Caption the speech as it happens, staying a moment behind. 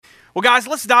Well, guys,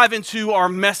 let's dive into our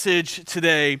message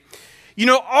today. You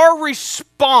know, our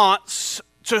response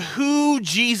to who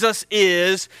Jesus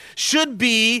is should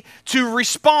be to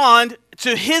respond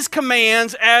to his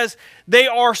commands as they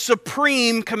are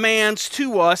supreme commands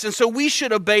to us, and so we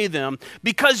should obey them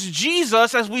because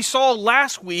Jesus, as we saw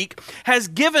last week, has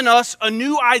given us a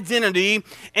new identity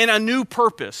and a new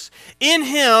purpose. In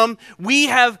him, we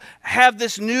have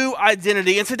this new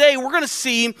identity, and today we're going to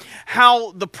see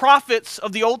how the prophets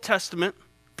of the Old Testament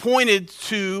pointed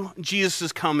to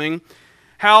Jesus' coming,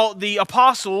 how the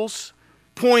apostles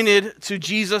pointed to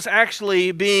Jesus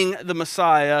actually being the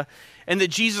Messiah, and that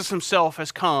Jesus himself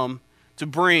has come to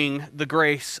bring the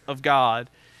grace of God.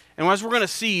 And as we're going to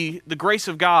see, the grace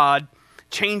of God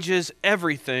changes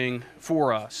everything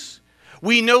for us.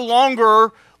 We no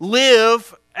longer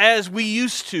live as we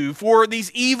used to for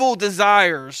these evil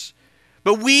desires,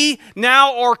 but we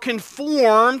now are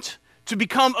conformed to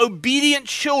become obedient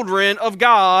children of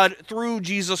God through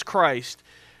Jesus Christ.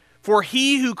 For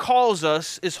he who calls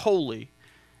us is holy,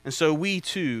 and so we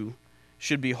too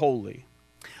should be holy.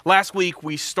 Last week,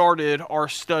 we started our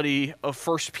study of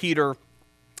 1 Peter,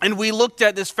 and we looked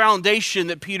at this foundation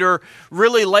that Peter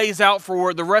really lays out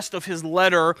for the rest of his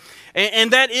letter, and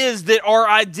that is that our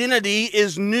identity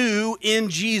is new in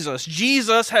Jesus.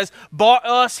 Jesus has bought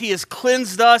us, he has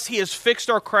cleansed us, he has fixed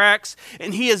our cracks,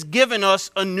 and he has given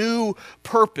us a new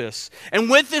purpose. And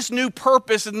with this new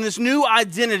purpose and this new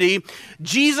identity,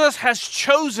 Jesus has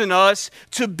chosen us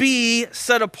to be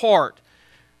set apart.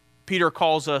 Peter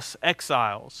calls us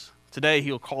exiles. Today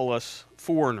he'll call us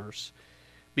foreigners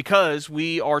because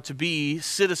we are to be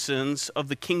citizens of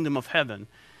the kingdom of heaven.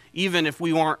 Even if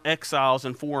we aren't exiles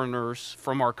and foreigners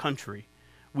from our country,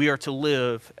 we are to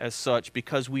live as such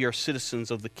because we are citizens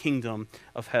of the kingdom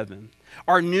of heaven.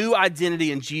 Our new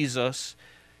identity in Jesus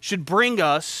should bring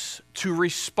us to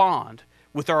respond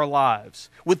with our lives,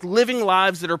 with living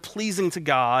lives that are pleasing to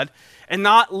God and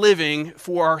not living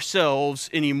for ourselves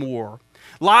anymore.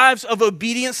 Lives of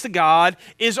obedience to God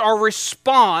is our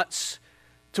response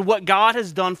to what God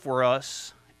has done for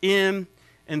us in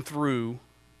and through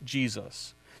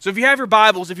Jesus. So if you have your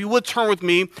Bibles, if you would turn with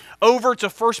me over to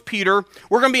 1 Peter.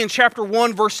 We're going to be in chapter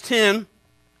 1, verse 10.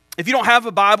 If you don't have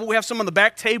a Bible, we have some on the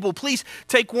back table. Please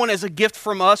take one as a gift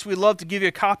from us. We'd love to give you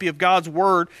a copy of God's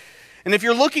Word. And if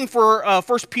you're looking for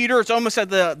 1 Peter, it's almost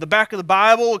at the back of the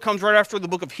Bible. It comes right after the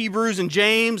book of Hebrews and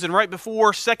James and right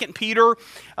before 2 Peter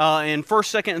and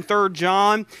 1st, 2nd, and 3rd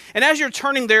John. And as you're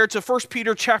turning there to 1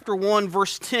 Peter chapter 1,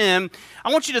 verse 10,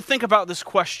 I want you to think about this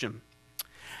question.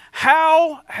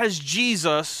 How has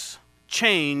Jesus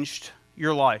changed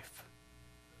your life?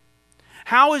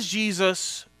 How has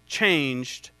Jesus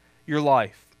changed your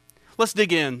life? Let's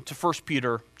dig in to 1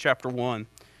 Peter chapter 1.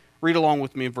 Read along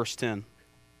with me in verse 10.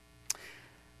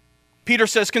 Peter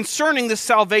says, concerning this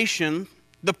salvation,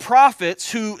 the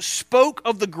prophets who spoke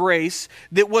of the grace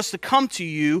that was to come to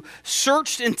you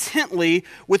searched intently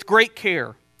with great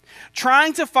care,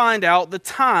 trying to find out the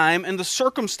time and the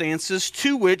circumstances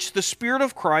to which the Spirit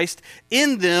of Christ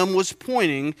in them was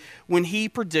pointing when he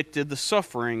predicted the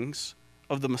sufferings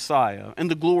of the Messiah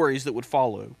and the glories that would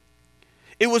follow.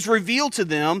 It was revealed to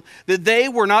them that they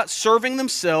were not serving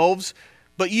themselves,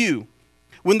 but you,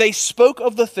 when they spoke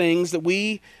of the things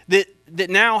that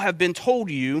now have been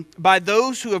told you by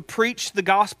those who have preached the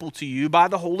gospel to you by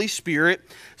the Holy Spirit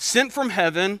sent from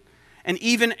heaven, and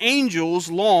even angels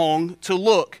long to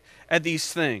look at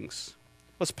these things.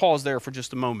 Let's pause there for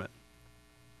just a moment.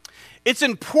 It's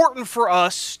important for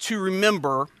us to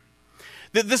remember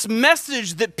that this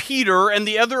message that Peter and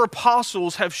the other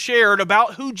apostles have shared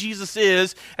about who Jesus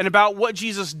is and about what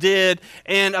Jesus did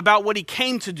and about what he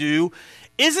came to do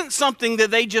isn't something that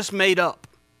they just made up.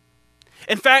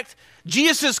 In fact,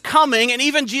 Jesus' coming and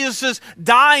even Jesus'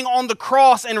 dying on the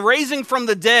cross and raising from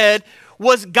the dead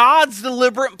was God's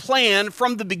deliberate plan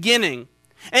from the beginning.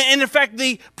 And in fact,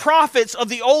 the prophets of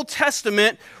the Old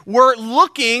Testament were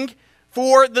looking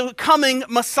for the coming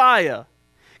Messiah.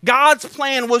 God's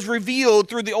plan was revealed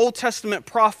through the Old Testament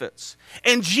prophets.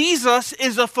 And Jesus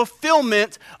is a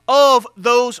fulfillment of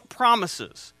those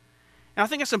promises. And I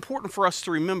think it's important for us to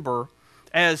remember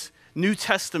as New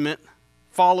Testament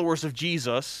followers of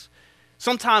Jesus.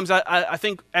 Sometimes I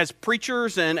think as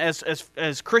preachers and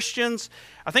as Christians,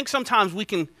 I think sometimes we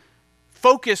can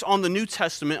focus on the New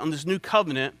Testament, on this new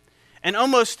covenant, and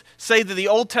almost say that the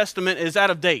Old Testament is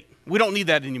out of date. We don't need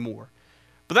that anymore.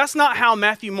 But that's not how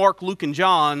Matthew, Mark, Luke, and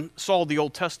John saw the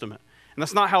Old Testament. And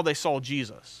that's not how they saw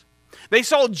Jesus. They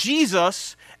saw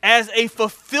Jesus as a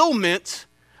fulfillment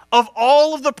of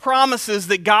all of the promises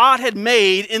that God had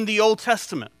made in the Old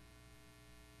Testament.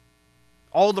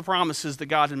 All the promises that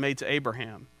God had made to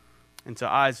Abraham, and to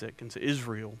Isaac, and to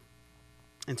Israel,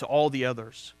 and to all the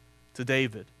others, to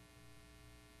David.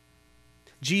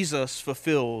 Jesus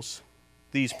fulfills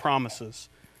these promises.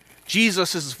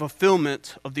 Jesus is the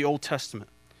fulfillment of the Old Testament.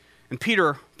 And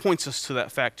Peter points us to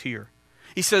that fact here.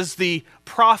 He says the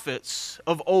prophets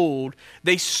of old,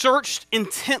 they searched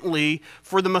intently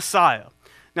for the Messiah.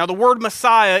 Now the word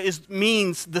Messiah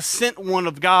means the sent one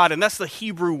of God, and that's the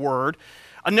Hebrew word.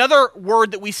 Another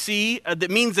word that we see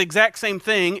that means the exact same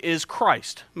thing is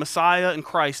Christ. Messiah and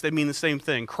Christ, they mean the same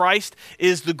thing. Christ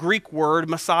is the Greek word,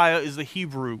 Messiah is the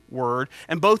Hebrew word,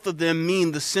 and both of them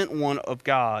mean the sent one of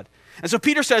God. And so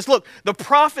Peter says, look, the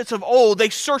prophets of old, they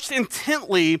searched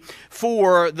intently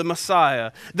for the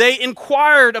Messiah. They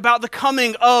inquired about the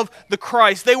coming of the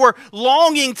Christ. They were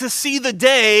longing to see the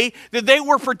day that they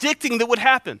were predicting that would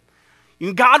happen.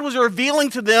 And God was revealing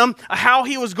to them how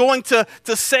he was going to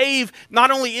save not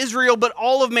only Israel, but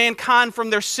all of mankind from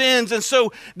their sins. And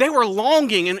so they were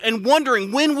longing and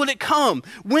wondering, when would it come?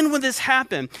 When would this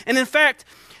happen? And in fact,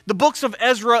 the books of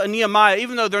Ezra and Nehemiah,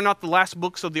 even though they're not the last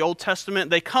books of the Old Testament,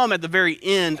 they come at the very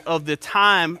end of the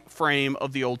time frame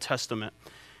of the Old Testament.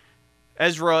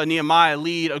 Ezra and Nehemiah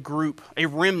lead a group, a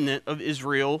remnant of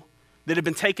Israel that had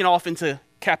been taken off into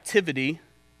captivity,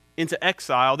 into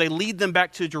exile. They lead them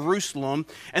back to Jerusalem,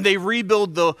 and they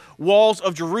rebuild the walls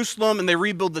of Jerusalem, and they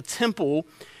rebuild the temple.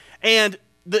 And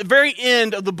the very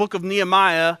end of the book of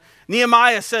Nehemiah,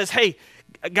 Nehemiah says, hey,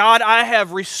 God, I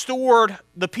have restored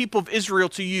the people of Israel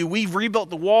to you. We've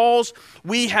rebuilt the walls.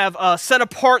 We have set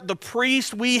apart the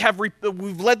priests. We've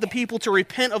led the people to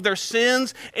repent of their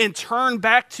sins and turn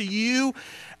back to you.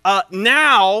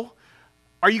 Now,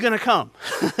 are you going to come?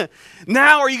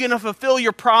 Now are you going to fulfill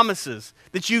your promises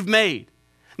that you've made?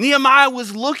 Nehemiah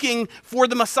was looking for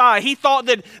the Messiah. He thought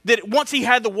that once he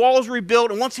had the walls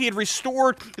rebuilt and once he had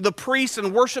restored the priests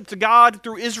and worship to God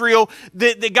through Israel,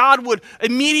 that God would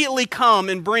immediately come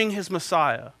and bring his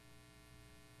Messiah.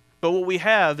 But what we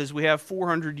have is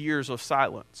 400 years of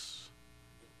silence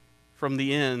from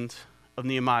the end of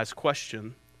Nehemiah's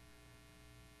question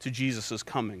to Jesus'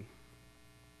 coming.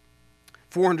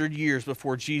 400 years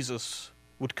before Jesus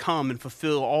would come and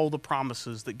fulfill all the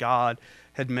promises that God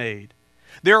had made.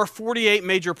 There are 48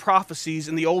 major prophecies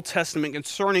in the Old Testament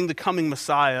concerning the coming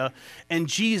Messiah, and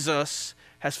Jesus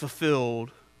has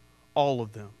fulfilled all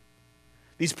of them.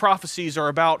 These prophecies are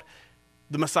about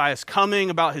the Messiah's coming,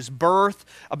 about his birth,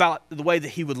 about the way that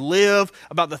he would live,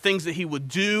 about the things that he would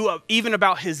do, even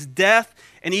about his death,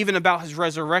 and even about his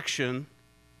resurrection.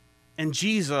 And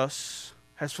Jesus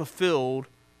has fulfilled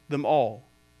them all.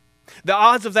 The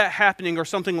odds of that happening are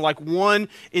something like 1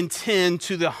 in 10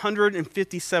 to the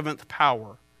 157th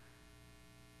power.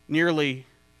 Nearly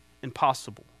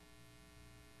impossible.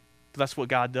 But that's what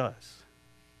God does.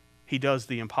 He does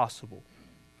the impossible.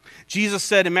 Jesus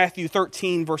said in Matthew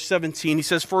 13, verse 17, he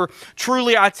says, "For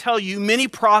truly I tell you, many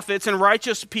prophets and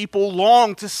righteous people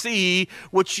long to see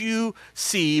what you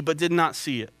see, but did not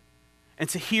see it, and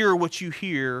to hear what you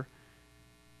hear,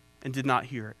 and did not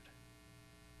hear it."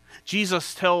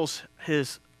 Jesus tells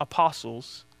his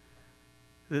apostles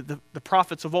that the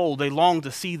prophets of old, they long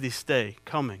to see this day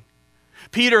coming.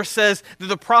 Peter says that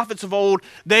the prophets of old,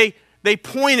 they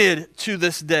pointed to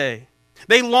this day.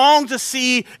 They longed to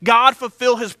see God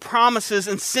fulfill his promises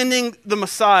in sending the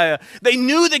Messiah. They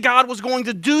knew that God was going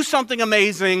to do something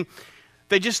amazing.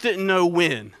 They just didn't know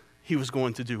when he was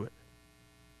going to do it.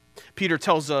 Peter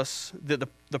tells us that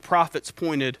the prophets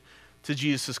pointed to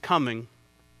Jesus' coming.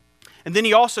 And then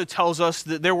he also tells us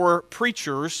that there were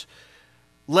preachers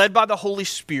led by the Holy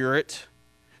Spirit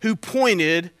who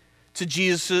pointed to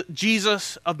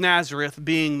Jesus of Nazareth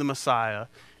being the Messiah.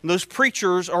 And those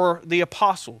preachers are the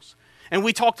apostles. And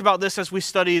we talked about this as we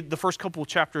studied the first couple of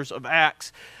chapters of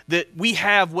Acts, that we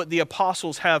have what the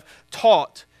apostles have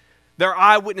taught. Their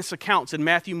eyewitness accounts in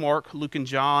Matthew, Mark, Luke, and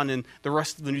John, and the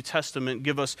rest of the New Testament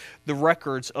give us the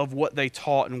records of what they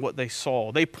taught and what they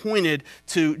saw. They pointed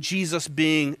to Jesus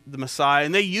being the Messiah,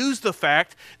 and they used the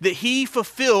fact that he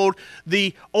fulfilled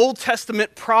the Old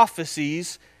Testament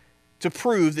prophecies to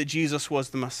prove that Jesus was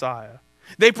the Messiah.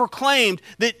 They proclaimed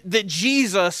that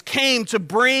Jesus came to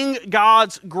bring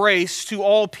God's grace to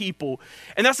all people.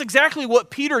 And that's exactly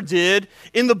what Peter did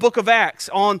in the book of Acts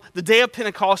on the day of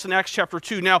Pentecost in Acts chapter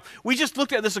 2. Now, we just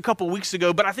looked at this a couple of weeks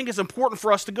ago, but I think it's important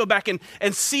for us to go back and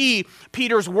see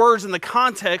Peter's words in the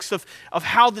context of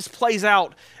how this plays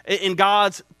out in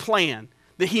God's plan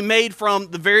that he made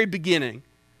from the very beginning.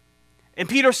 And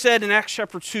Peter said in Acts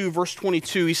chapter 2, verse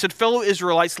 22, he said, "Fellow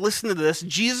Israelites, listen to this.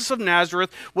 Jesus of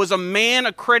Nazareth was a man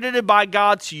accredited by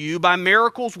God to you by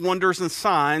miracles, wonders, and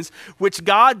signs, which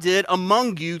God did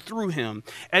among you through him,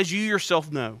 as you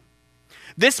yourself know.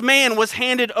 This man was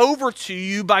handed over to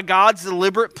you by God's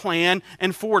deliberate plan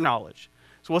and foreknowledge.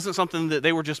 So it wasn't something that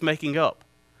they were just making up.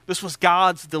 This was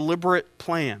God's deliberate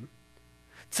plan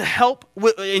to help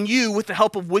and you, with the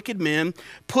help of wicked men,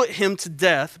 put him to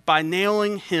death by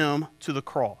nailing him to the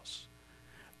cross.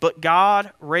 But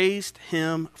God raised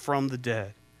him from the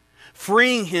dead,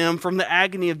 freeing him from the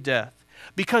agony of death,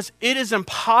 because it is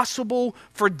impossible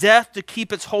for death to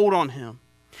keep its hold on him.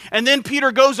 And then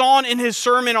Peter goes on in his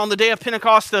sermon on the day of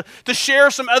Pentecost to share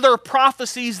some other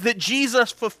prophecies that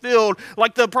Jesus fulfilled,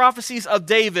 like the prophecies of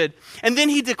David. And then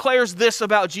he declares this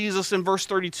about Jesus in verse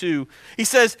 32. He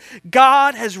says,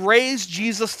 God has raised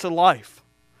Jesus to life,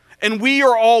 and we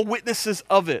are all witnesses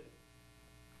of it.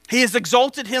 He has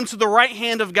exalted him to the right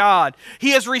hand of God.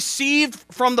 He has received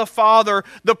from the Father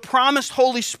the promised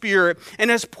Holy Spirit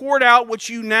and has poured out what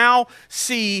you now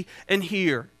see and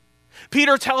hear.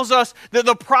 Peter tells us that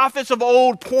the prophets of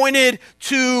old pointed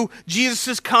to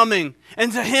Jesus' coming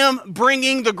and to him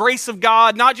bringing the grace of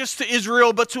God, not just to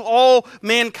Israel, but to all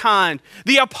mankind.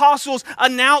 The apostles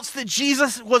announced that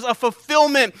Jesus was a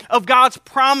fulfillment of God's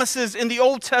promises in the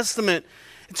Old Testament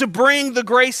to bring the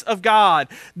grace of God.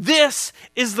 This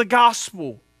is the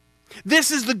gospel.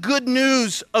 This is the good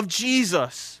news of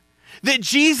Jesus. That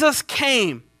Jesus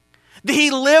came, that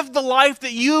he lived the life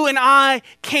that you and I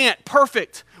can't,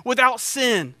 perfect, without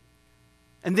sin.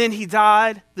 And then he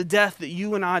died the death that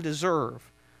you and I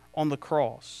deserve on the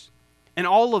cross. And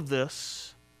all of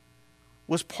this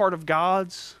was part of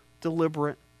God's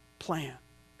deliberate plan.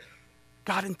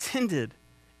 God intended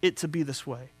it to be this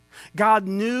way. God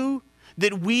knew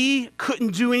that we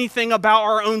couldn't do anything about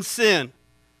our own sin.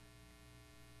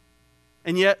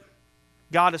 And yet,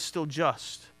 God is still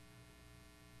just.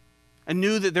 And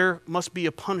knew that there must be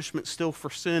a punishment still for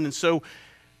sin. And so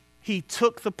he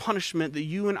took the punishment that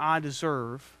you and I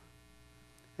deserve,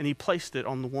 and he placed it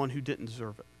on the one who didn't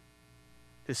deserve it,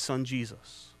 his son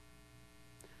Jesus.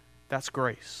 That's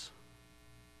grace.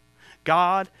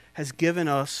 God has given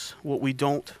us what we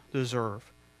don't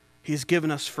deserve. He has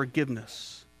given us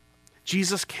forgiveness.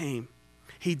 Jesus came.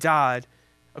 He died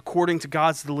according to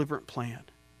God's deliberate plan.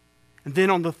 And then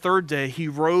on the third day, he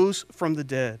rose from the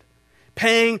dead,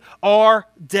 paying our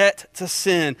debt to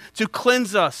sin, to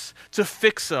cleanse us, to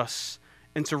fix us,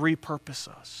 and to repurpose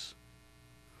us.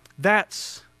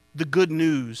 That's the good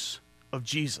news of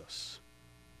Jesus.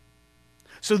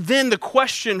 So then the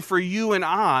question for you and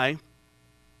I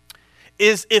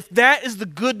is, if that is the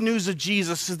good news of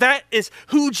Jesus, if that is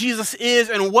who Jesus is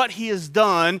and what he has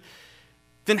done,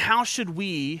 then how should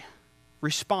we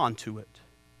respond to it?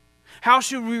 How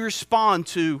should we respond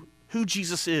to who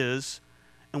Jesus is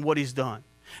and what he's done?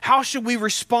 How should we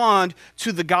respond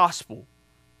to the gospel?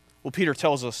 Well, Peter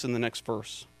tells us in the next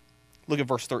verse. Look at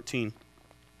verse 13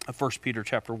 of 1 Peter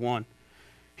chapter 1.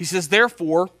 He says,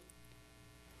 therefore,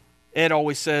 Ed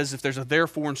always says if there's a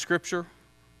therefore in Scripture,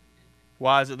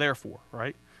 why is it therefore,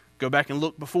 right? Go back and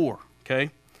look before,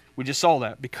 okay? We just saw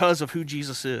that, because of who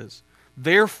Jesus is.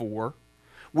 Therefore,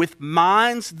 with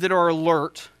minds that are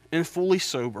alert and fully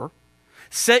sober,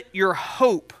 set your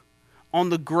hope on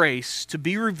the grace to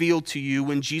be revealed to you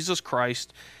when Jesus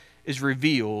Christ is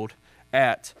revealed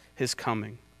at his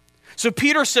coming. So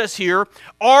Peter says here,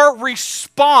 our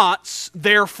response,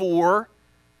 therefore,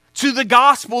 to the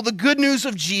gospel, the good news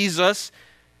of Jesus,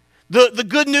 the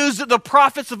good news that the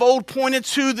prophets of old pointed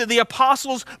to, that the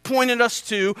apostles pointed us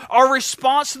to, our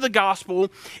response to the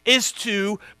gospel is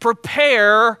to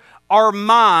prepare our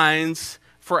minds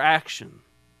for action,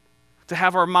 to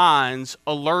have our minds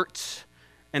alert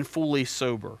and fully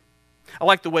sober. I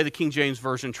like the way the King James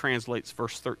Version translates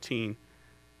verse 13.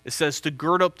 It says, to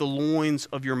gird up the loins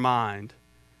of your mind.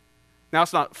 Now,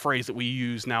 it's not a phrase that we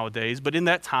use nowadays, but in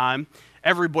that time,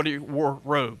 everybody wore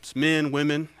robes. Men,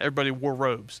 women, everybody wore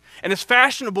robes. And as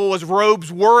fashionable as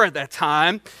robes were at that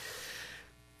time,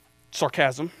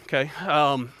 sarcasm, okay,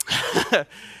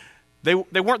 they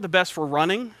weren't the best for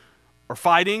running or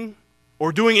fighting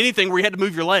or doing anything where you had to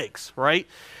move your legs, right?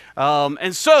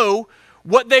 And so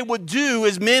what they would do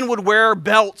is men would wear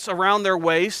belts around their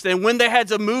waist, and when they had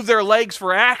to move their legs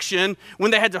for action, when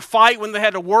they had to fight, when they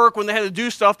had to work, when they had to do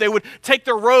stuff, they would take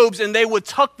their robes and they would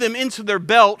tuck them into their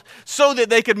belt so that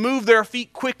they could move their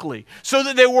feet quickly, so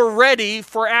that they were ready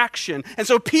for action. And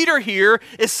so Peter here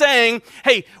is saying,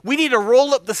 hey, we need to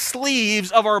roll up the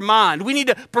sleeves of our mind. We need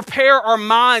to prepare our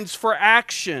minds for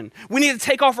action. We need to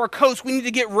take off our coats. We need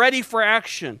to get ready for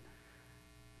action.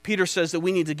 Peter says that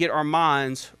we need to get our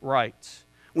minds right.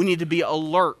 We need to be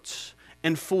alert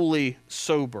and fully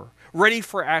sober, ready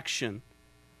for action.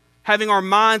 Having our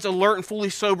minds alert and fully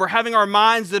sober, having our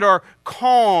minds that are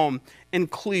calm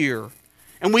and clear.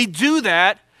 And we do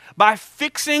that by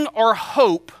fixing our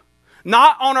hope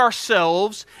not on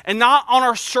ourselves and not on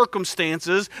our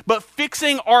circumstances, but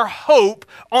fixing our hope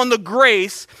on the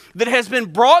grace that has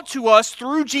been brought to us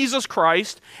through Jesus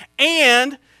Christ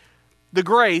and the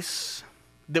grace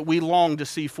that we long to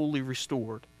see fully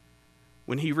restored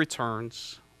when he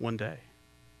returns one day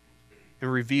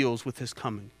and reveals with his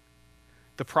coming.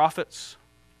 The prophets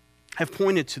have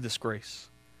pointed to this grace.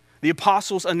 The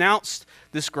apostles announced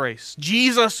this grace.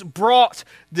 Jesus brought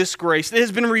this grace. It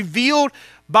has been revealed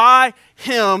by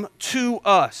him to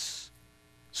us.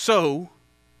 So,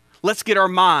 let's get our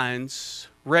minds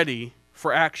ready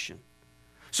for action.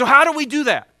 So how do we do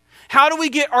that? How do we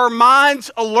get our minds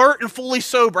alert and fully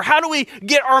sober? How do we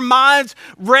get our minds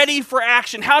ready for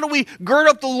action? How do we gird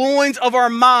up the loins of our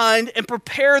mind and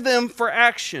prepare them for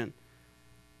action?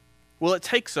 Well, it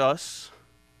takes us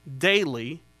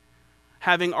daily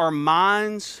having our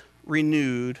minds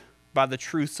renewed by the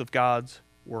truths of God's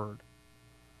word.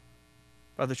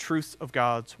 By the truth of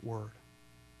God's word.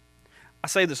 I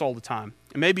say this all the time,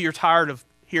 and maybe you're tired of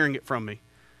hearing it from me,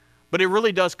 but it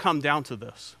really does come down to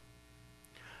this.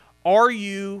 Are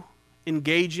you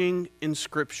engaging in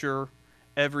Scripture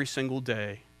every single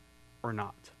day or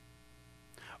not?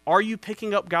 Are you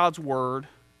picking up God's word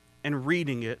and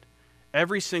reading it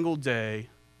every single day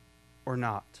or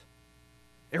not?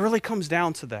 It really comes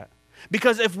down to that.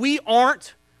 Because if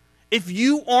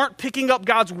you aren't picking up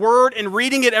God's word and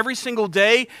reading it every single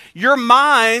day, your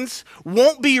minds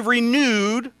won't be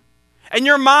renewed and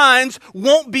your minds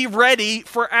won't be ready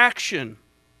for action.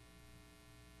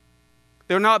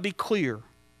 They'll not be clear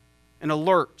and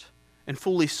alert and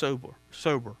fully sober.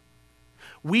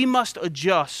 We must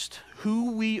adjust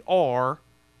who we are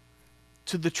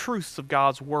to the truths of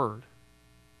God's word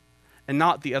and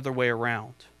not the other way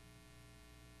around.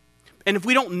 And if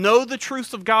we don't know the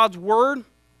truth of God's word,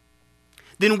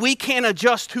 then we can't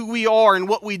adjust who we are and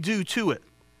what we do to it.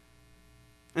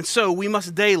 And so we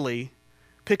must daily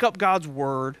pick up God's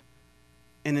word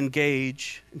and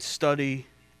engage and study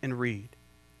and read.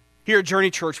 Here at Journey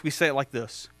Church, we say it like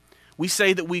this. We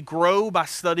say that we grow by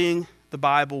studying the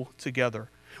Bible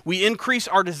together. We increase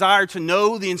our desire to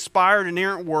know the inspired,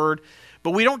 inerrant word,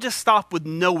 but we don't just stop with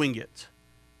knowing it.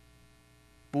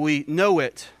 But we know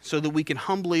it so that we can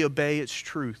humbly obey its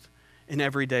truth in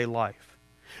everyday life.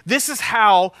 This is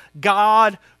how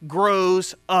God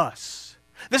grows us.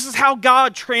 This is how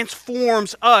God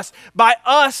transforms us, by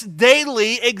us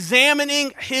daily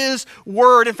examining his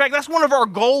word. In fact, that's one of our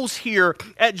goals here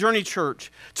at Journey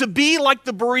Church, to be like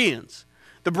the Bereans.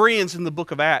 The Bereans in the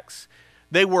book of Acts,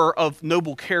 they were of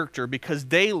noble character because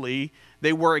daily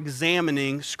they were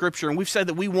examining Scripture. And we've said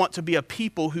that we want to be a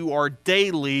people who are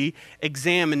daily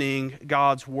examining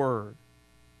God's word.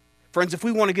 Friends, if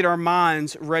we want to get our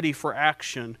minds ready for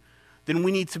action, then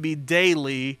we need to be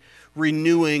daily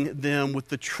renewing them with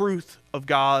the truth of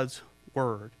God's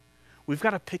word. We've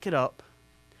got to pick it up.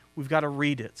 We've got to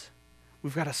read it.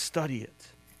 We've got to study it.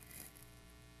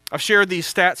 I've shared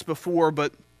these stats before,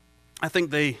 but I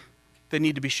think they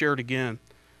need to be shared again.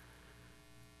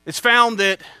 It's found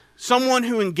that someone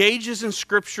who engages in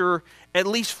Scripture at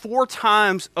least 4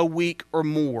 times a week or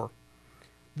more,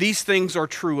 these things are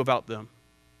true about them.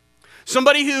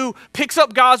 Somebody who picks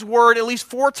up God's word at least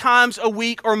 4 times a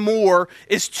week or more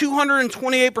is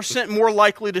 228% more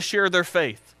likely to share their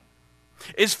faith,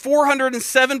 is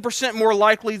 407% more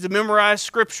likely to memorize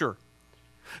Scripture.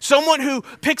 Someone who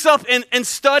picks up and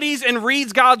studies and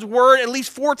reads God's word at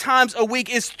least 4 times a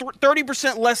week is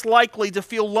 30% less likely to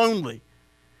feel lonely,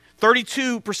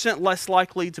 32% less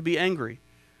likely to be angry,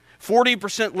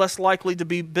 40% less likely to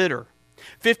be bitter,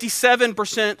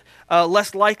 57%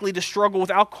 less likely to struggle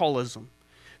with alcoholism,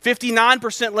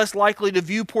 59% less likely to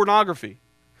view pornography,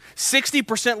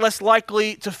 60% less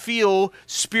likely to feel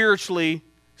spiritually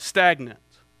stagnant.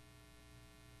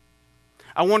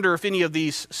 I wonder if any of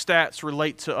these stats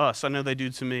relate to us. I know they do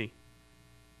to me.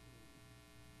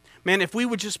 Man, if we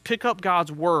would just pick up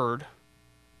God's word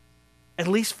at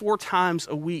least 4 times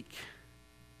a week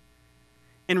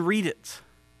and read it,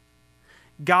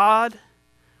 God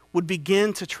would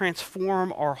begin to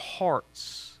transform our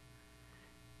hearts.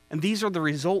 And these are the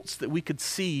results that we could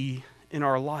see in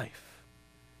our life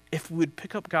if we would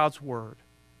pick up God's word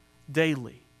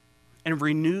daily and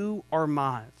renew our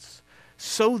minds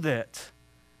so that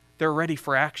they're ready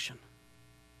for action,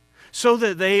 so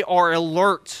that they are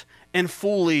alert and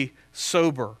fully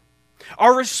sober.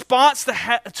 Our response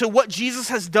to what Jesus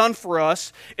has done for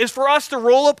us is for us to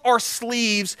roll up our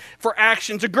sleeves for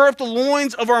action, to gird up the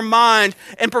loins of our mind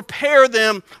and prepare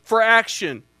them for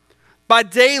action by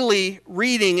daily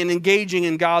reading and engaging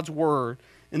in God's word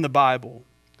in the Bible,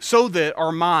 so that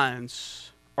our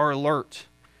minds are alert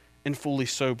and fully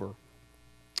sober.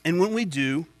 And when we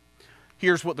do,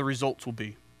 here's what the results will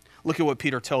be. Look at what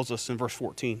Peter tells us in verse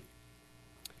 14.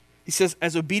 He says,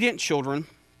 as obedient children,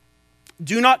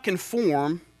 do not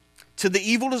conform to the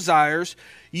evil desires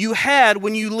you had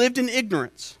when you lived in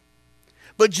ignorance.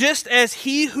 But just as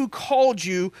he who called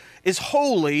you is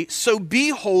holy, so be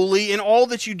holy in all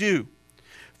that you do.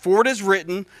 For it is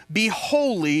written, be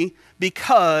holy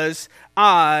because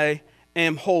I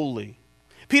am holy.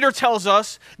 Peter tells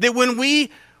us that when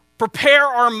we prepare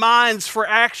our minds for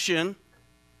action,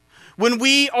 when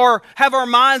we have our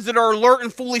minds that are alert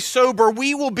and fully sober,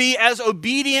 we will be as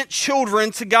obedient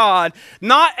children to God,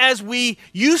 not as we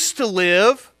used to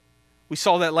live. We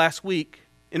saw that last week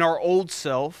in our old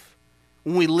self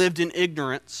when we lived in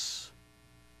ignorance,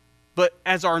 but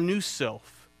as our new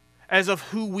self, as of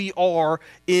who we are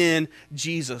in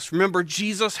Jesus. Remember,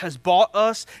 Jesus has bought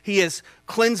us, he has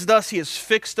cleansed us, he has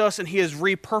fixed us, and he has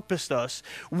repurposed us.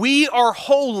 We are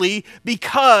holy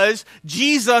because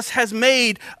Jesus has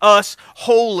made us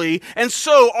holy. And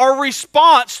so our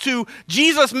response to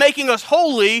Jesus making us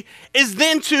holy is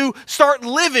then to start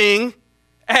living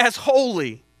as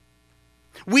holy.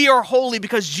 We are holy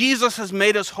because Jesus has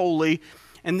made us holy,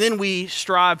 and then we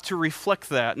strive to reflect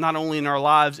that, not only in our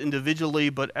lives individually,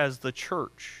 but as the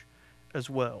church as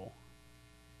well.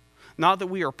 Not that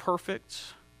we are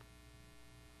perfect,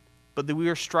 but that we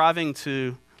are striving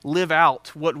to live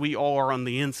out what we are on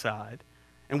the inside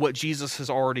and what Jesus has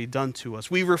already done to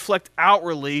us. We reflect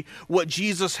outwardly what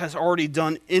Jesus has already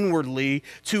done inwardly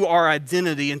to our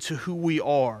identity and to who we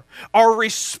are. Our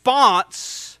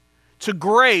response to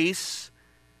grace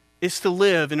is to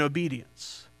live in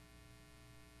obedience.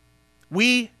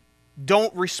 We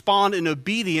don't respond in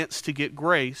obedience to get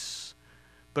grace,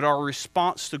 but our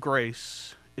response to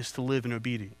grace is to live in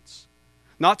obedience.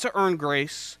 Not to earn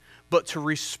grace, but to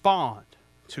respond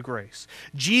to grace.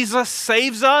 Jesus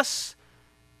saves us.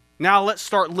 Now let's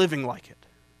start living like it.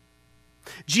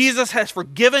 Jesus has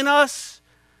forgiven us.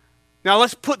 Now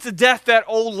let's put to death that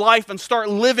old life and start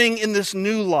living in this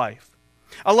new life.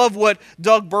 I love what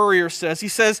Doug Burrier says. He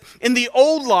says, in the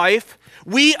old life,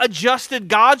 we adjusted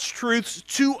God's truths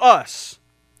to us.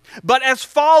 But as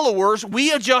followers,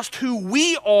 we adjust who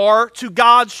we are to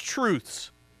God's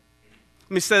truths.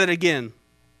 Let me say that again.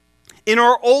 In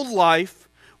our old life,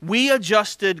 we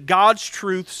adjusted God's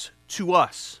truths to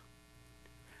us.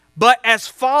 But as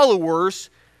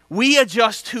followers, we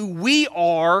adjust who we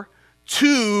are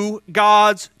to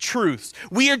God's truths.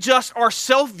 We adjust our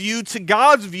self-view to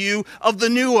God's view of the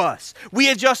new us. We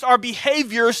adjust our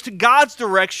behaviors to God's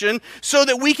direction so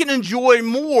that we can enjoy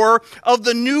more of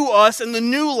the new us and the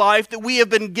new life that we have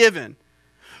been given.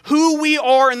 Who we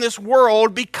are in this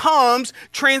world becomes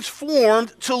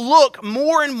transformed to look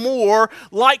more and more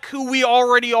like who we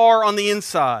already are on the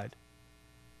inside.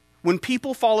 When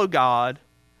people follow God,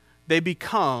 they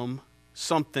become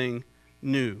something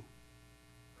new.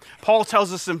 Paul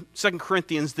tells us in 2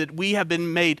 Corinthians that we have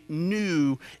been made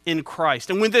new in Christ.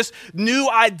 And with this new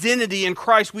identity in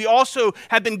Christ, we also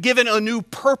have been given a new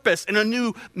purpose and a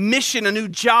new mission, a new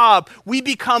job. We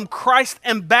become Christ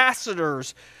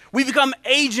ambassadors. We become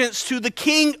agents to the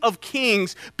King of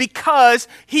Kings because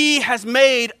he has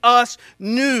made us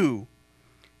new.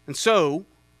 And so,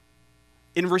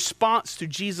 in response to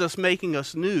Jesus making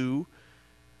us new,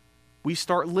 we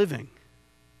start living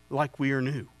like we are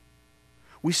new.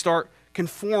 We start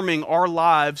conforming our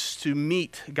lives to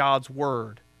meet God's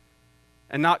word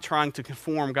and not trying to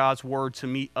conform God's word to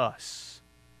meet us.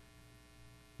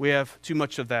 We have too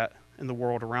much of that in the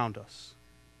world around us.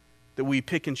 That we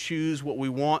pick and choose what we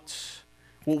want,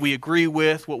 what we agree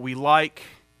with, what we like,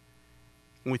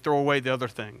 and we throw away the other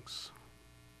things.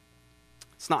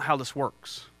 It's not how this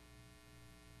works.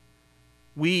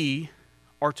 We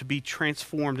are to be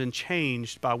transformed and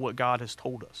changed by what God has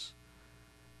told us.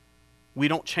 We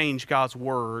don't change God's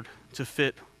word to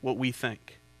fit what we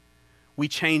think. We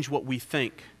change what we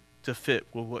think to fit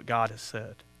with what God has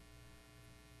said.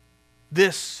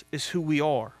 This is who we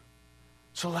are.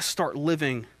 So let's start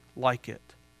living like it.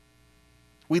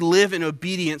 We live in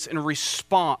obedience and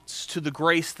response to the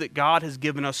grace that God has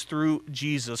given us through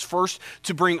Jesus. First,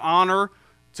 to bring honor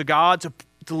to God,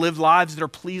 to live lives that are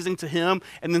pleasing to him.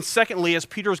 And then secondly, as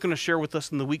Peter is going to share with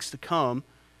us in the weeks to come,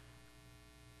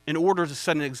 in order to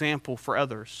set an example for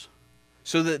others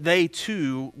so that they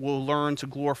too will learn to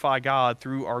glorify God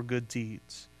through our good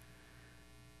deeds.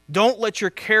 Don't let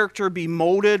your character be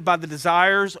molded by the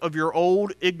desires of your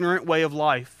old ignorant way of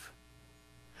life,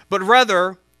 but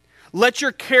rather let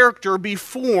your character be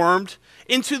formed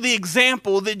into the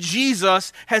example that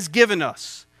Jesus has given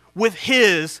us with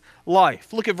his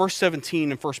life. Look at verse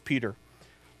 17 in 1 Peter.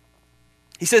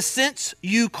 He says, since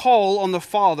you call on the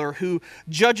Father who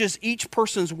judges each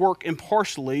person's work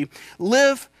impartially,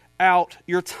 live out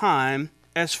your time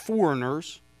as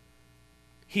foreigners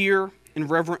here in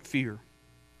reverent fear.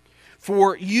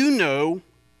 For you know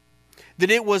that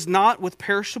it was not with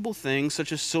perishable things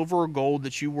such as silver or gold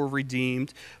that you were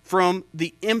redeemed from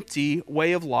the empty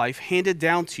way of life handed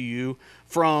down to you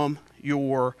from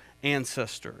your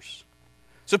ancestors.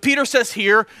 So Peter says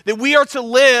here that we are to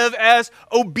live as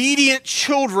obedient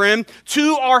children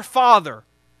to our Father.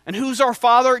 And who's our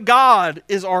Father? God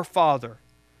is our Father.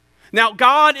 Now,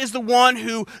 God is the one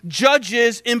who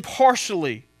judges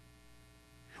impartially.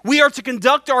 We are to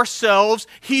conduct ourselves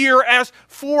here as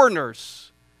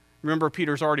foreigners. Remember,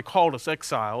 Peter's already called us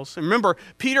exiles. And remember,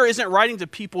 Peter isn't writing to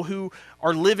people who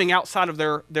are living outside of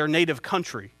their native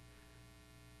country.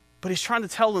 But he's trying to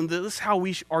tell them that this is how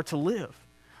we are to live.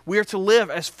 We are to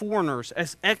live as foreigners,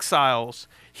 as exiles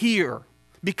here,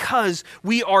 because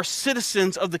we are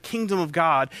citizens of the kingdom of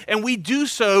God. And we do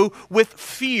so with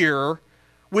fear,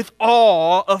 with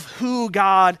awe of who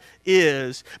God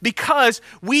is, because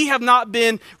we have not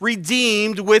been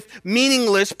redeemed with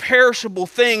meaningless, perishable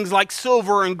things like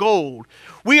silver and gold.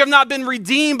 We have not been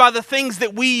redeemed by the things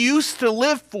that we used to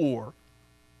live for.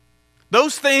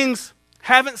 Those things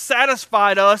haven't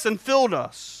satisfied us and filled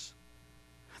us.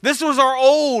 This was our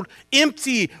old,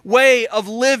 empty way of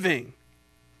living.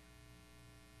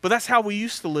 But that's how we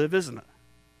used to live, isn't it?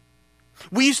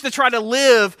 We used to try to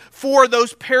live for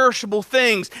those perishable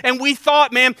things. And we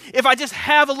thought, man, if I just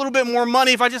have a little bit more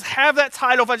money, if I just have that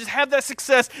title, if I just have that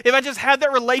success, if I just have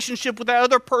that relationship with that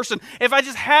other person, if I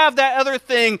just have that other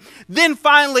thing, then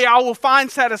finally I will find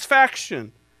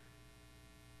satisfaction.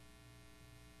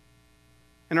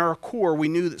 In our core, we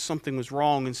knew that something was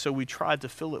wrong, and so we tried to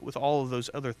fill it with all of those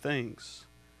other things.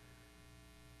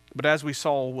 But as we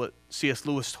saw what C.S.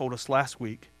 Lewis told us last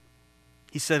week,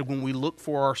 he said when we look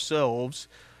for ourselves,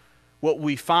 what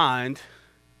we find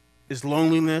is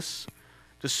loneliness,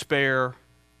 despair,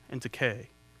 and decay.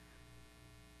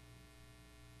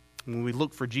 When we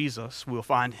look for Jesus, we'll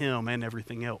find him and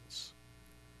everything else.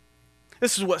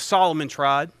 This is what Solomon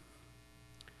tried.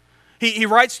 He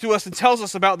writes to us and tells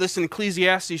us about this in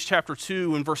Ecclesiastes chapter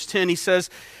 2 and verse 10. He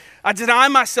says, I deny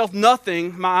myself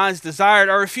nothing my eyes desired.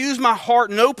 I refused my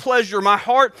heart no pleasure. My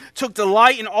heart took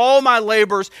delight in all my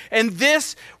labors, and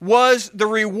this was the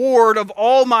reward of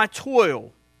all my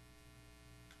toil.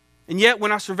 And yet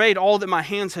when I surveyed all that my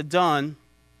hands had done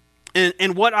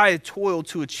and what I had toiled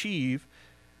to achieve,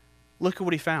 look at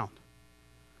what he found.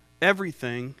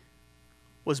 Everything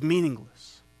was meaningless.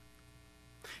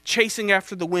 Chasing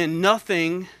after the wind,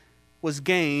 nothing was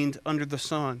gained under the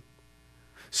sun.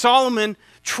 Solomon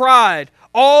tried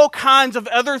all kinds of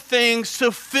other things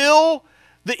to fill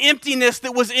the emptiness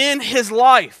that was in his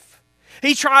life.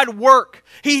 He tried work,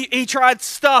 he tried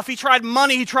stuff, he tried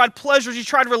money, he tried pleasures, he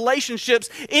tried relationships,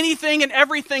 anything and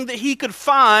everything that he could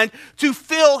find to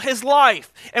fill his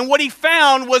life. And what he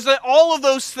found was that all of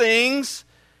those things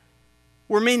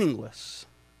were meaningless,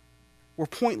 were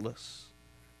pointless.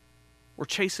 Or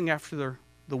chasing after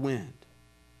the wind.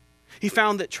 He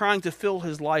found that trying to fill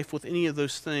his life with any of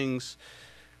those things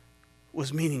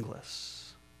was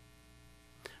meaningless.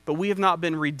 But we have not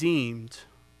been redeemed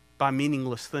by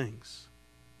meaningless things.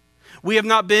 We have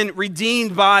not been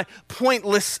redeemed by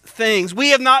pointless things. We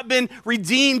have not been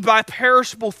redeemed by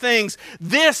perishable things.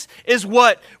 This is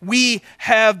what we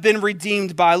have been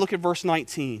redeemed by. Look at verse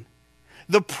 19.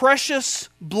 The precious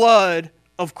blood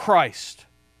of Christ,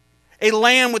 a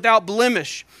lamb without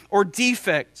blemish or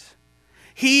defect.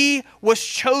 He was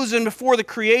chosen before the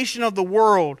creation of the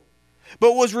world,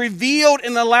 but was revealed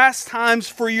in the last times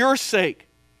for your sake.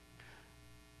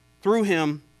 Through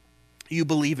him, you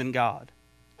believe in God,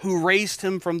 who raised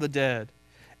him from the dead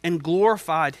and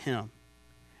glorified him.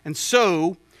 And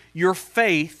so, your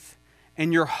faith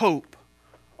and your hope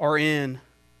are in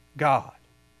God.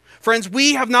 Friends,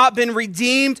 we have not been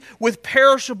redeemed with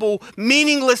perishable,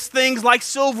 meaningless things like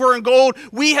silver and gold.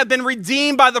 We have been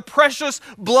redeemed by the precious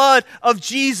blood of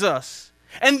Jesus.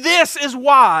 And this is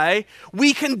why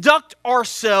we conduct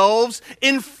ourselves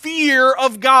in fear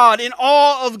of God, in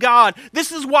awe of God.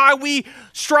 This is why we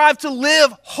strive to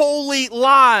live holy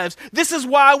lives. This is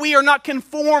why we are not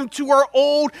conformed to our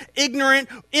old, ignorant,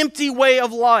 empty way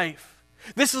of life.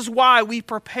 This is why we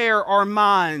prepare our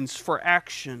minds for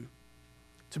action,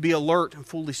 to be alert and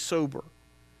fully sober,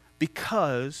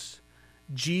 because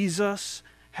Jesus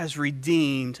has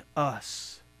redeemed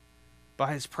us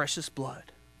by his precious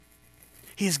blood.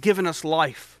 He has given us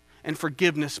life and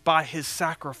forgiveness by his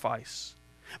sacrifice,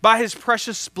 by his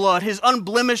precious blood, his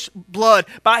unblemished blood,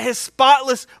 by his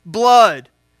spotless blood.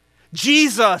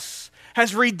 Jesus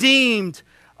has redeemed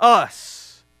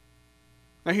us.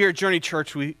 Now here at Journey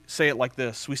Church, we say it like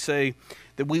this. We say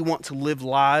that we want to live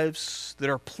lives that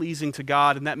are pleasing to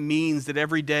God, and that means that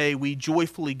every day we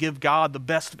joyfully give God the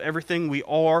best of everything we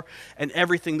are and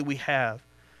everything that we have.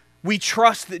 We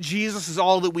trust that Jesus is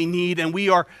all that we need, and we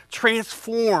are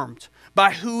transformed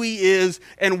by who He is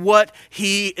and what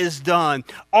He has done.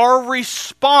 Our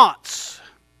response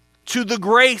to the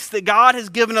grace that God has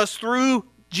given us through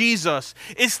Jesus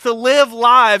is to live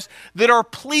lives that are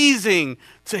pleasing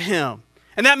to Him.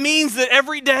 And that means that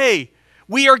every day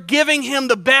we are giving Him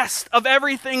the best of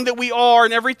everything that we are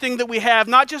and everything that we have,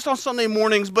 not just on Sunday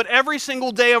mornings, but every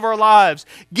single day of our lives,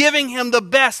 giving Him the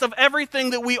best of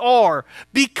everything that we are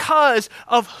because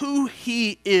of who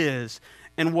He is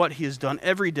and what He has done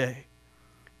every day,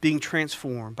 being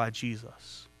transformed by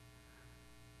Jesus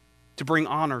to bring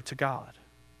honor to God,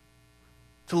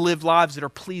 to live lives that are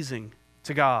pleasing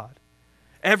to God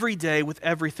every day with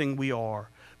everything we are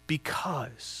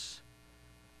because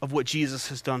of what Jesus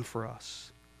has done for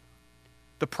us.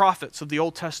 The prophets of the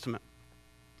Old Testament,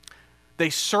 they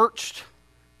searched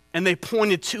and they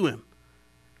pointed to Him.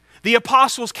 The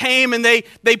apostles came and they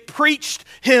preached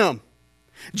Him.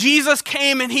 Jesus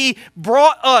came and He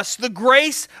brought us the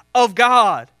grace of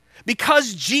God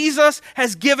because Jesus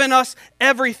has given us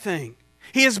everything.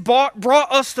 He has brought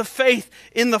us to faith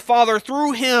in the Father.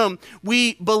 Through Him,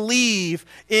 we believe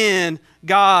in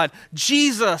God.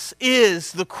 Jesus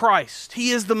is the Christ.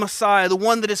 He is the Messiah, the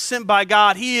one that is sent by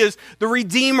God. He is the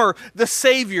Redeemer, the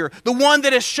Savior, the one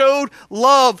that has showed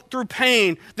love through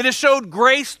pain, that has showed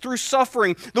grace through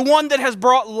suffering, the one that has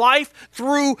brought life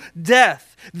through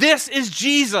death. This is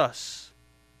Jesus.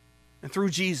 And through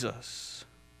Jesus,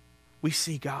 we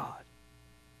see God.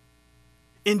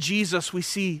 In Jesus, we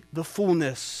see the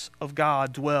fullness of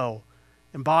God dwell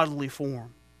in bodily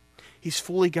form. He's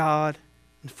fully God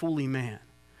and fully man.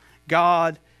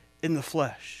 God in the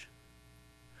flesh.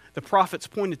 The prophets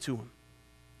pointed to Him.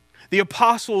 The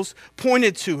apostles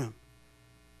pointed to Him.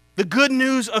 The good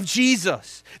news of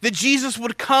Jesus, that Jesus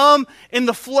would come in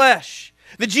the flesh,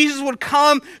 that Jesus would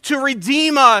come to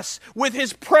redeem us with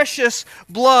His precious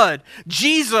blood.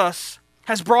 Jesus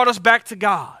has brought us back to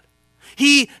God.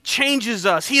 He changes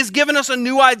us. He has given us a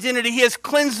new identity. He has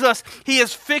cleansed us. He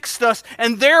has fixed us.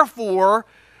 And therefore,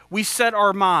 we set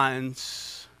our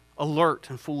minds alert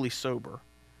and fully sober,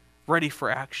 ready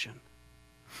for action,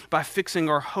 by fixing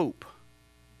our hope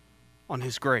on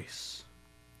His grace.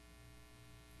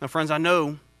 Now, friends, I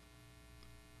know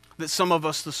that some of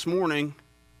us this morning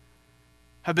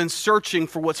have been searching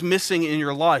for what's missing in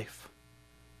your life.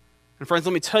 And friends,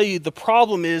 let me tell you, the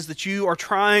problem is that you are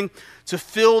trying to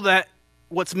fill that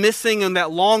what's missing and that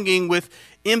longing with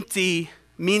empty,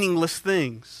 meaningless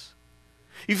things.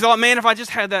 You thought, man, if I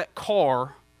just had that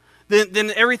car,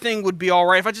 then everything would be all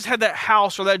right. If I just had that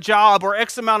house or that job or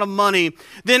X amount of money,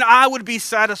 then I would be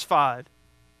satisfied.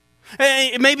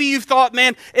 And maybe you've thought,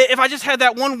 man, if I just had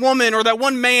that one woman or that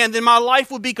one man, then my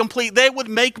life would be complete. They would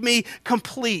make me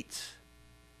complete.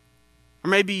 Or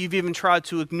maybe you've even tried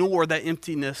to ignore that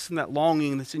emptiness and that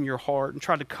longing that's in your heart and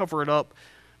tried to cover it up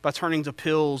by turning to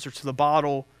pills or to the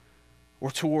bottle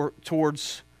or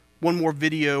towards one more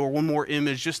video or one more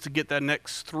image just to get that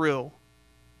next thrill.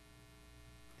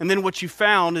 And then what you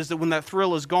found is that when that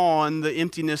thrill is gone, the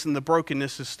emptiness and the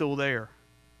brokenness is still there.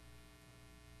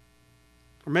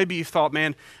 Or maybe you thought,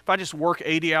 man, if I just work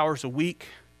 80 hours a week,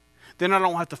 then I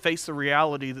don't have to face the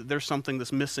reality that there's something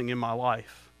that's missing in my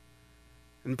life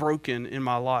and broken in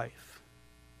my life.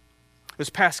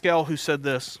 It's Pascal who said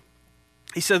this.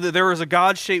 He said that there is a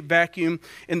God-shaped vacuum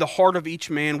in the heart of each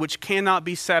man which cannot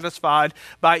be satisfied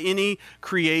by any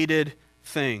created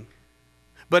thing,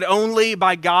 but only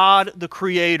by God the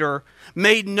Creator,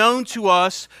 made known to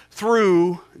us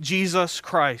through Jesus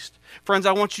Christ. Friends,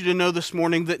 I want you to know this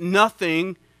morning that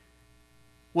nothing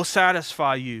will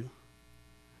satisfy you.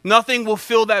 Nothing will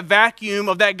fill that vacuum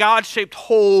of that God-shaped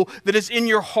hole that is in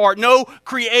your heart. No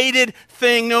created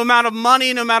thing, no amount of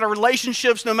money, no matter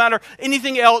relationships, no matter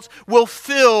anything else will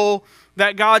fill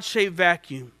that God-shaped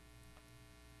vacuum.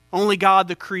 Only God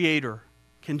the Creator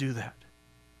can do that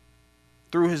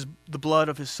through the blood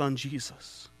of His Son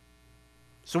Jesus.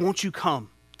 So won't you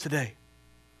come today?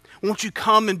 Won't you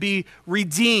come and be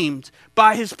redeemed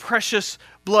by His precious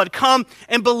blood? Come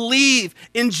and believe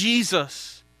in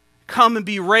Jesus. Come and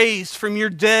be raised from your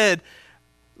dead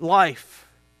life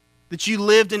that you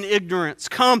lived in ignorance.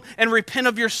 Come and repent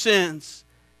of your sins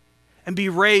and be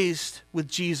raised with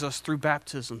Jesus through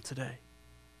baptism today.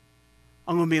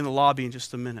 I'm going to be in the lobby in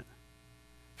just a minute.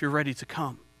 If you're ready to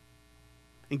come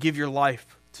and give your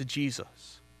life to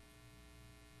Jesus.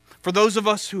 For those of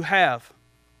us who have,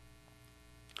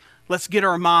 Let's get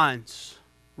our minds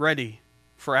ready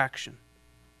for action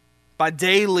by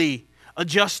daily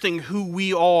adjusting who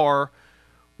we are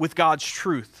with God's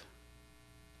truth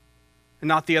and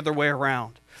not the other way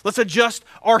around. Let's adjust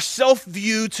our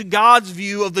self-view to God's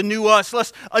view of the new us.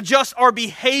 Let's adjust our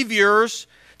behaviors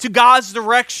to God's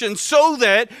direction so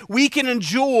that we can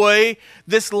enjoy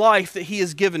this life that He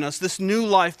has given us, this new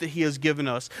life that He has given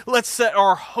us. Let's set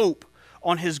our hope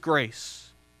on His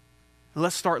grace. And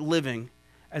let's start living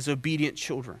as obedient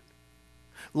children.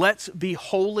 Let's be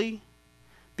holy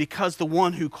because the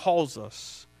one who calls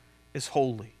us is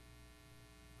holy.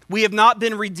 We have not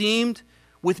been redeemed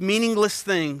with meaningless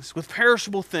things, with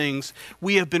perishable things.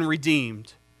 We have been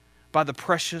redeemed by the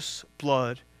precious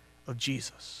blood of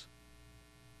Jesus.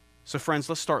 So friends,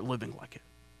 let's start living like it.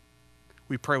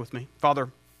 We pray with me. Father,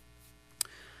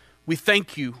 we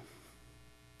thank you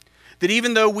that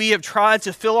even though we have tried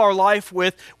to fill our life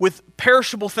with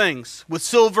perishable things, with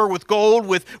silver, with gold,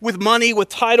 with money, with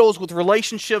titles, with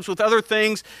relationships, with other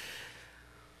things,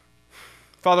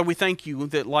 Father, we thank you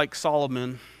that like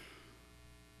Solomon,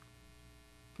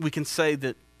 we can say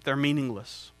that they're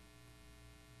meaningless.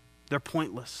 They're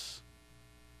pointless.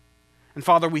 And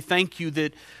Father, we thank you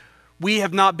that we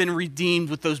have not been redeemed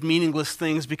with those meaningless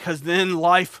things, because then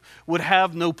life would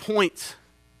have no point.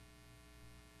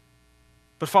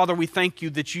 But Father, we thank you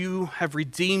that you have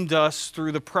redeemed us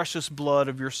through the precious blood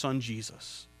of your Son,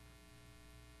 Jesus.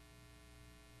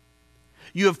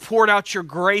 You have poured out your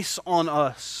grace on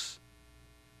us,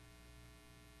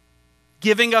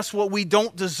 giving us what we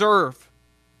don't deserve,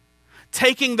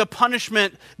 taking the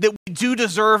punishment that we do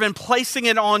deserve and placing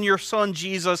it on your Son,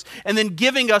 Jesus, and then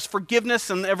giving us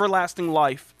forgiveness and everlasting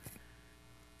life.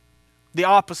 The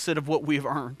opposite of what we've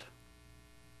earned.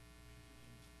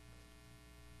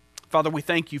 Father, we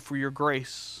thank you for your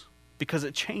grace because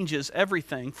it changes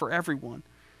everything for everyone.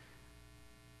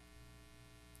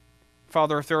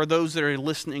 Father, if there are those that are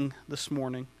listening this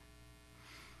morning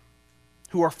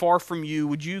who are far from you,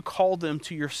 would you call them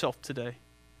to yourself today?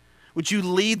 Would you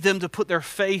lead them to put their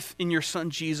faith in your Son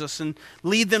Jesus and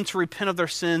lead them to repent of their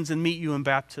sins and meet you in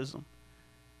baptism?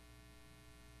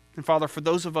 And Father, for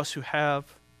those of us who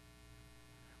have,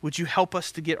 would you help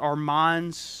us to get our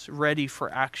minds ready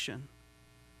for action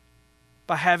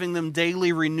by having them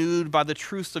daily renewed by the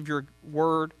truth of your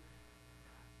word?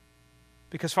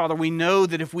 Because, Father, we know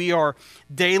that if we are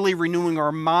daily renewing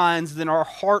our minds, then our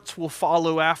hearts will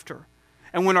follow after.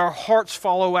 And when our hearts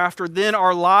follow after, then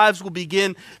our lives will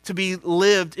begin to be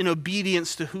lived in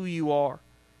obedience to who you are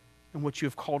and what you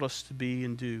have called us to be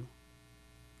and do.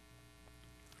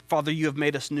 Father, you have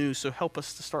made us new, so help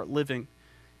us to start living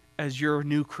as your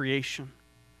new creation.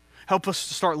 Help us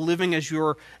to start living as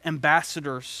your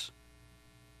ambassadors.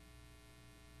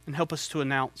 And help us to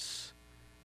announce